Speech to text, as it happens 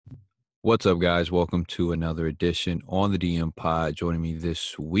What's up, guys? Welcome to another edition on the DM Pod. Joining me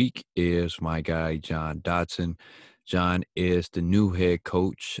this week is my guy, John Dodson. John is the new head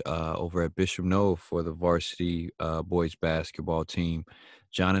coach over at Bishop Noah for the varsity boys basketball team.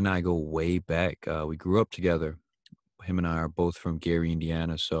 John and I go way back. We grew up together. Him and I are both from Gary,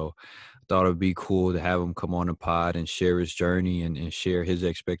 Indiana. So I thought it would be cool to have him come on the pod and share his journey and share his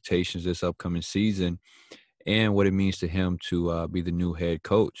expectations this upcoming season and what it means to him to be the new head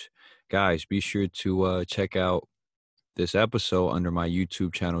coach. Guys, be sure to check out this episode under my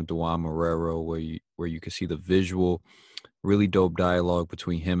YouTube channel, Dewan Marrero, where you can see the visual, really dope dialogue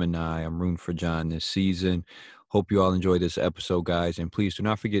between him and I. I'm rooting for John this season. Hope you all enjoy this episode, guys. And please do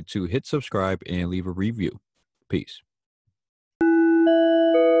not forget to hit subscribe and leave a review. Peace.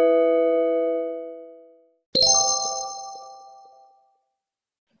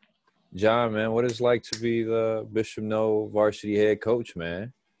 John, man, what is it like to be the Bishop Noah varsity head coach,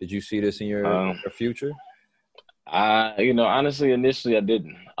 man? Did you see this in your future? Honestly, initially I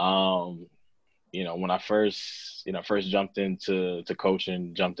didn't. When I first jumped into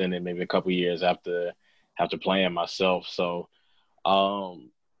coaching, jumped in it maybe a couple years after playing myself. So,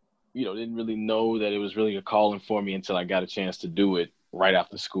 didn't really know that it was really a calling for me until I got a chance to do it right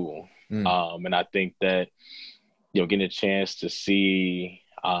after school. And I think that, getting a chance to see,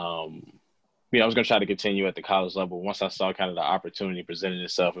 I was going to try to continue at the college level. Once I saw kind of the opportunity presented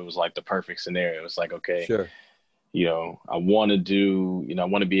itself, it was like the perfect scenario. It's like, okay, sure. I want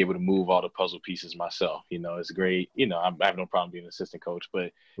to be able to move all the puzzle pieces myself. It's great. I have no problem being an assistant coach,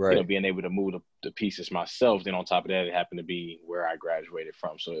 but, Right. Being able to move the pieces myself, then on top of that, it happened to be where I graduated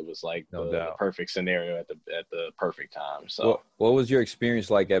from. So it was like the perfect scenario at the perfect time. So what was your experience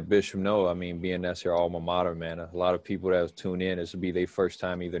like at Bishop Noah? I mean, being that's your alma mater, man, a lot of people that tune in, this will be their first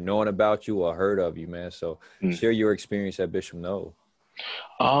time either knowing about you or heard of you, man. So share your experience at Bishop Noah.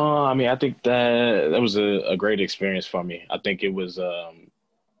 I think that was a great experience for me. I think it was, an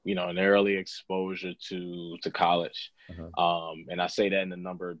early exposure to college. And I say that in a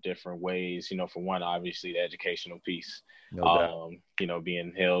number of different ways. For one, obviously the educational piece, No doubt.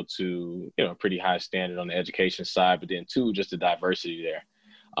 Being held to, a pretty high standard on the education side, but then two, just the diversity there.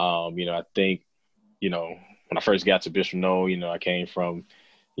 I think, when I first got to Bishop Noah, I came from,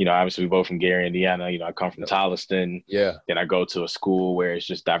 obviously we both from Gary, Indiana. I come from Tolliston. Yeah. Then I go to a school where it's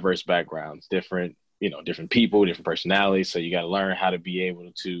just diverse backgrounds, different people, different personalities. So you got to learn how to be able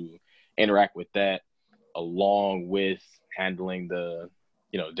to interact with that along with handling the,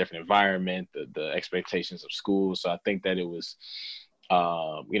 different environment, the expectations of school. So I think that it was,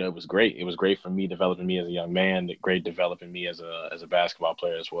 it was great. It was great for me, developing me as a young man, great developing me as a basketball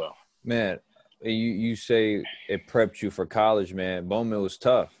player as well. Man, you say it prepped you for college, man. Bowman was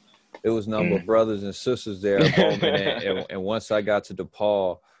tough. It was number of brothers and sisters there at Bowman. and once I got to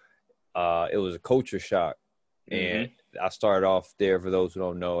DePaul, it was a culture shock. And I started off there, for those who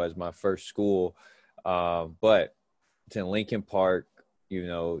don't know, as my first school. But it's in Lincoln Park.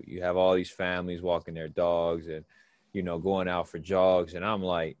 You have all these families walking their dogs and, going out for jogs. And I'm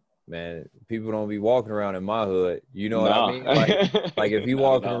like, man, people don't be walking around in my hood. You know what I mean? Like if you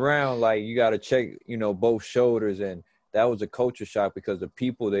walking around, like you got to check, both shoulders. And that was a culture shock because the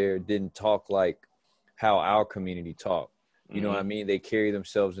people there didn't talk like how our community talk. You know what I mean? They carry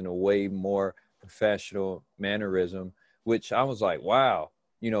themselves in a way more professional mannerism, which I was like, wow,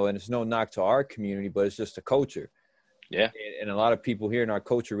 and it's no knock to our community, but it's just a culture. Yeah. And a lot of people here in our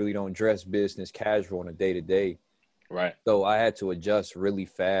culture really don't dress business casual on a day-to-day. Right. So I had to adjust really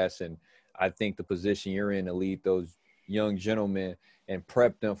fast. And I think the position you're in to lead those young gentlemen and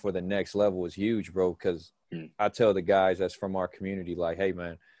prep them for the next level is huge, bro. Because I tell the guys that's from our community, like, hey,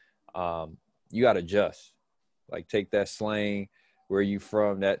 man, you got to adjust. Like, take that slang, where you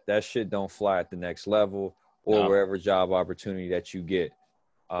from, that shit don't fly at the next level or wherever job opportunity that you get.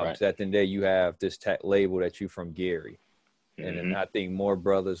 Right. So at the end of the day, you have this label that you from Gary. And then I think more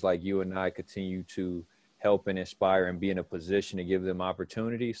brothers like you and I continue to help and inspire and be in a position to give them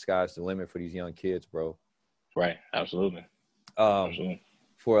opportunity. Sky's the limit for these young kids, bro. Right. Absolutely.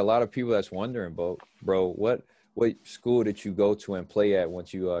 For a lot of people that's wondering, bro, what school did you go to and play at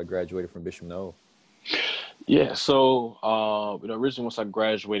once you graduated from Bishop Noah? Yeah. So, originally once I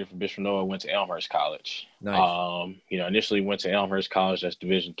graduated from Bishop Noah, I went to Elmhurst College. Nice. Initially went to Elmhurst College. That's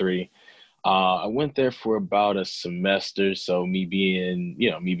Division III. I went there for about a semester. So me being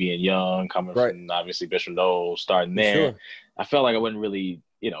young, coming from obviously Bishop Noah, starting there, I felt like I wasn't really,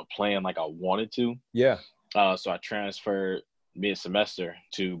 playing like I wanted to. Yeah. So I transferred mid-semester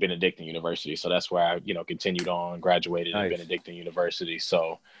to Benedictine University. So that's where I, continued on, graduated at Benedictine University.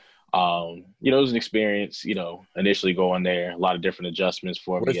 So, it was an experience, initially going there, a lot of different adjustments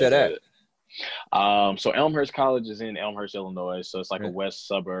for me. Where's that at? So Elmhurst College is in Elmhurst, Illinois. So it's like a And west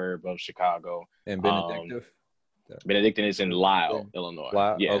suburb of Chicago. Benedictive? Benedictine is in Lisle, Ben- Illinois.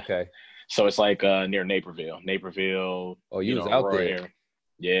 Wow. Yeah. Okay. So it's like near Naperville, Oh, you was out Aurora there. area.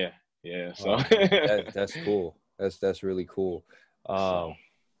 Yeah. Yeah. So, Oh man, that's cool. That's really cool. so,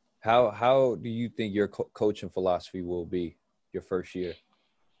 How do you think your coaching philosophy will be your first year?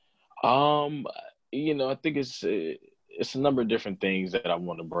 um, I think it's a number of different things that I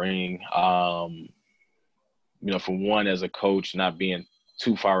want to bring. For one, as a coach, not being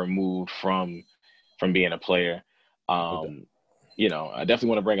too far removed from being a player. Okay. I definitely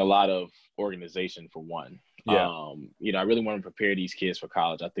want to bring a lot of organization for one. Yeah. I really want to prepare these kids for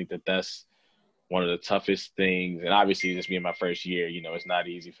college. I think that that's one of the toughest things. And obviously, this being my first year, it's not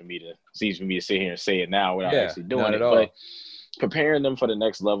easy for me to sit here and say it now without Yeah. actually doing Not at it. But all. preparing them for the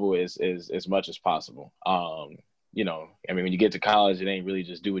next level is as much as possible. When you get to college, it ain't really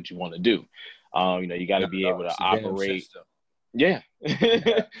just do what you want to do. You got to Not be at all. able to It's a damn operate. system. Yeah.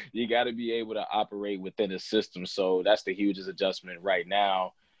 Yeah. You got to be able to operate within a system. So that's the hugest adjustment right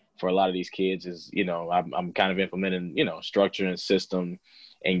now for a lot of these kids is, I'm kind of implementing, structure and system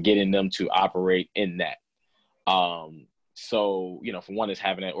and getting them to operate in that. For one is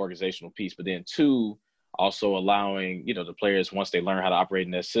having that organizational piece, but then two, also allowing, the players, once they learn how to operate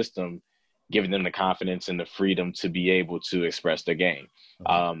in that system, giving them the confidence and the freedom to be able to express their game.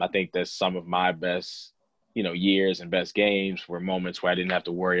 Uh-huh. I think that some of my best, years and best games were moments where I didn't have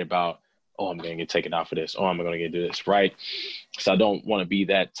to worry about, oh, I'm going to get taken out for this. Oh, I'm going to get do this. Right. So I don't want to be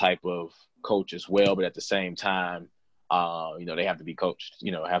that type of coach as well. But at the same time, they have to be coached,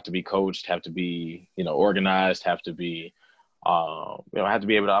 have to be, organized, have to be, have to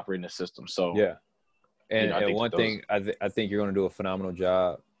be able to operate in the system. So, Yeah. And I think one that those, thing I think you're going to do a phenomenal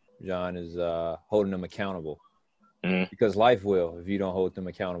job, John, is holding them accountable because life will if you don't hold them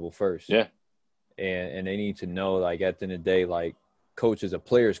accountable first. yeah, And they need to know, like, at the end of the day, like, coach is a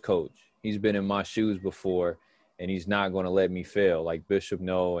player's coach. He's been in my shoes before, and he's not going to let me fail. Like Bishop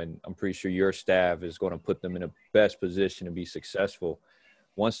know, and I'm pretty sure your staff is going to put them in the best position to be successful.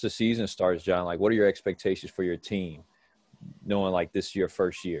 Once the season starts, John, like, what are your expectations for your team, knowing like this is your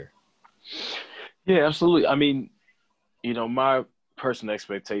first year? yeah, absolutely. I mean, my personal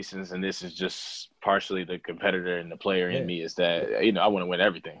expectations, and this is just partially the competitor and the player in Yeah. me, is that, I want to win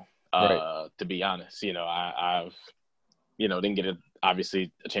everything. Right. To be honest, I've, didn't get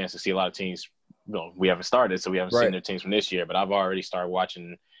obviously a chance to see a lot of teams. We haven't started, so we haven't seen Right. their teams from this year, but I've already started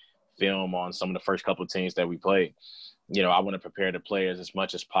watching film on some of the first couple of teams that we played. I want to prepare the players as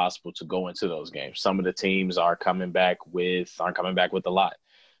much as possible to go into those games. Some of the teams aren't coming back with a lot.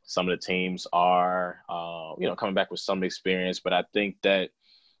 Some of the teams are, coming back with some experience. But I think that,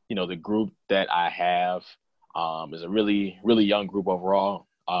 the group that I have is a really, really young group overall.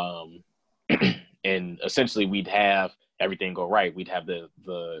 And essentially we'd have everything go right. We'd have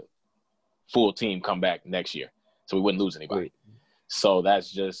the full team come back next year. So we wouldn't lose anybody. Wait. So that's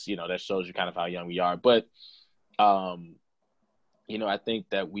just, that shows you kind of how young we are. But, I think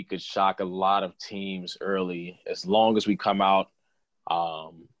that we could shock a lot of teams early as long as we come out,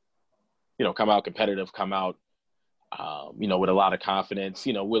 come out competitive, come out, with a lot of confidence.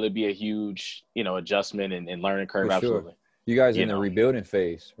 Will it be a huge, adjustment and learning curve? For sure. Absolutely. You guys in the rebuilding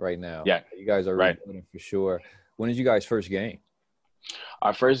phase right now. Yeah. You guys are right. rebuilding for sure. When is you guys' first game?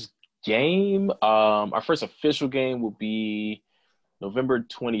 Our first game, our first official game will be November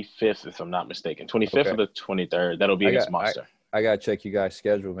 25th, if I'm not mistaken. 25th or the 23rd. That'll be against Monster. I got to check you guys'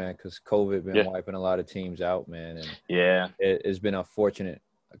 schedule, man, because COVID been Yeah. wiping a lot of teams out, man. And yeah, it's been unfortunate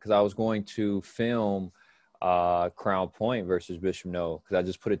because I was going to film Crown Point versus Bishop No because I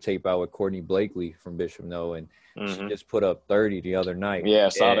just put a tape out with Courtney Blakely from Bishop No, and she just put up 30 the other night. Yeah, I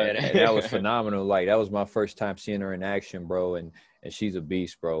saw that. And that was phenomenal. Like, that was my first time seeing her in action, bro, and she's a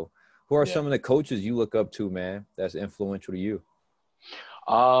beast, bro. Who are some of the coaches you look up to, man, that's influential to you?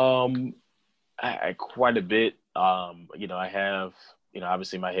 Quite a bit. I have,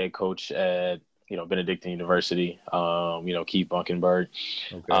 obviously my head coach at, Benedictine University, Keith Bunkenberg.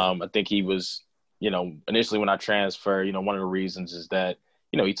 Okay. I think he was, initially when I transferred, one of the reasons is that,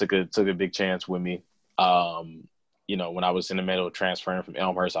 he took a big chance with me. When I was in the middle of transferring from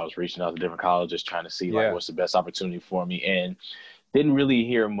Elmhurst, I was reaching out to different colleges trying to see like what's the best opportunity for me, and didn't really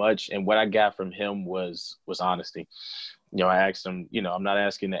hear much. And what I got from him was honesty. I asked him, I'm not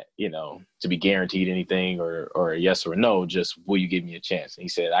asking that, to be guaranteed anything or a yes or a no, just will you give me a chance? And he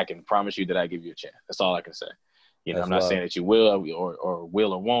said, I can promise you that I give you a chance. That's all I can say. I'm not saying that you will or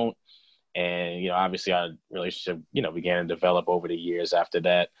will or won't. And, obviously our relationship, began to develop over the years after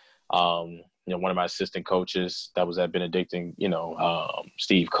that. One of my assistant coaches that was at Benedictine,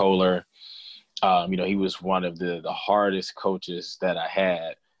 Steve Kohler, He was one of the hardest coaches that I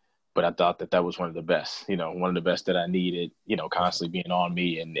had, but I thought that was one of the best, one of the best that I needed, constantly being on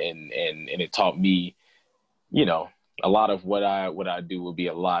me, and it taught me, you know, a lot of what I do would be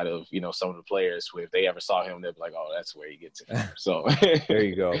a lot of, some of the players, if they ever saw him, they'd be like, oh, that's where he gets it from. So there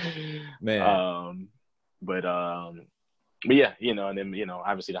you go, man. But yeah, and then,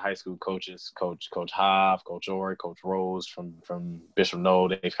 obviously the high school coaches, Coach Hoff, Coach Orr, Coach Rose from Bishop Knoll,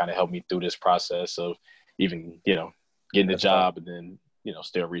 they've kind of helped me through this process of even, getting the job and then,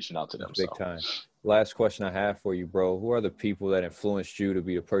 still reaching out to them. Big time. Last question I have for you, bro. Who are the people that influenced you to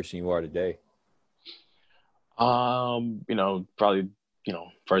be the person you are today? Probably,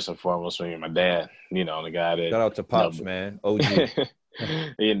 first and foremost, maybe my dad, the guy that. Shout out to Pops, man. OG.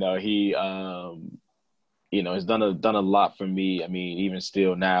 He, has done a lot for me. I mean, even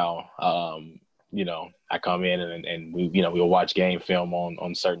still now, I come in and we, we'll watch game film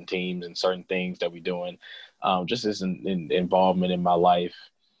on certain teams and certain things that we're doing. Just his involvement in my life,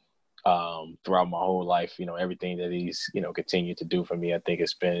 throughout my whole life, everything that he's, continued to do for me, I think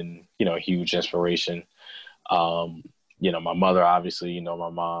it's been, a huge inspiration. My mother, obviously, my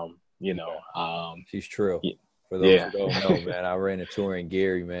mom, she's true. Yeah. For those who don't know, man, I ran a tour in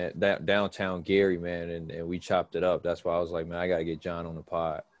Gary, man, downtown Gary, man, and we chopped it up. That's why I was like, man, I got to get John on the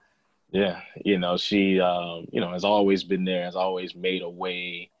pod. Yeah. She, has always been there, has always made a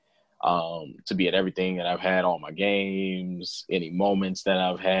way to be at everything that I've had, all my games, any moments that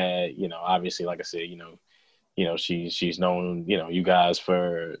I've had, obviously, like I said, she's known, you guys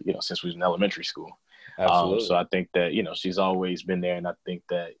for, since we was in elementary school. Absolutely. So I think that, she's always been there. And I think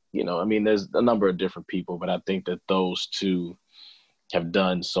that, there's a number of different people, but I think that those two have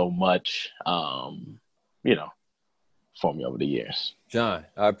done so much, for me over the years. John,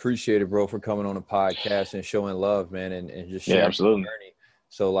 I appreciate it, bro, for coming on the podcast and showing love, man, and just sharing absolutely. your journey.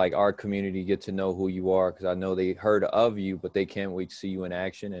 So, like, our community get to know who you are, because I know they heard of you, but they can't wait to see you in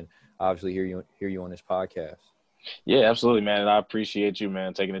action and obviously hear you on this podcast. Yeah, absolutely, man. And I appreciate you,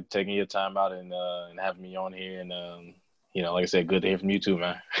 man, taking your time out and having me on here. And like I said, good to hear from you too,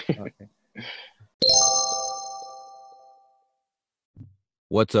 man. Okay.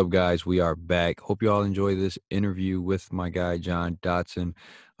 What's up, guys? We are back. Hope you all enjoy this interview with my guy, John Dodson.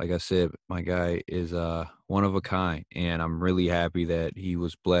 Like I said, my guy is one of a kind, and I'm really happy that he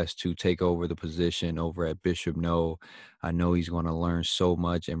was blessed to take over the position over at Bishop Knoll. I know he's going to learn so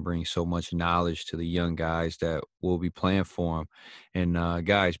much and bring so much knowledge to the young guys that will be playing for him. And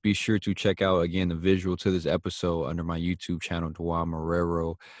guys, be sure to check out, again, the visual to this episode under my YouTube channel, Dewan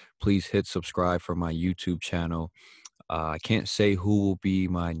Marrero. Please hit subscribe for my YouTube channel. I can't say who will be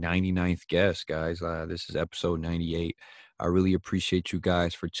my 99th guest, guys. This is episode 98. I really appreciate you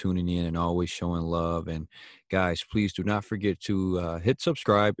guys for tuning in and always showing love. And guys, please do not forget to hit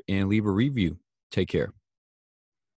subscribe and leave a review. Take care.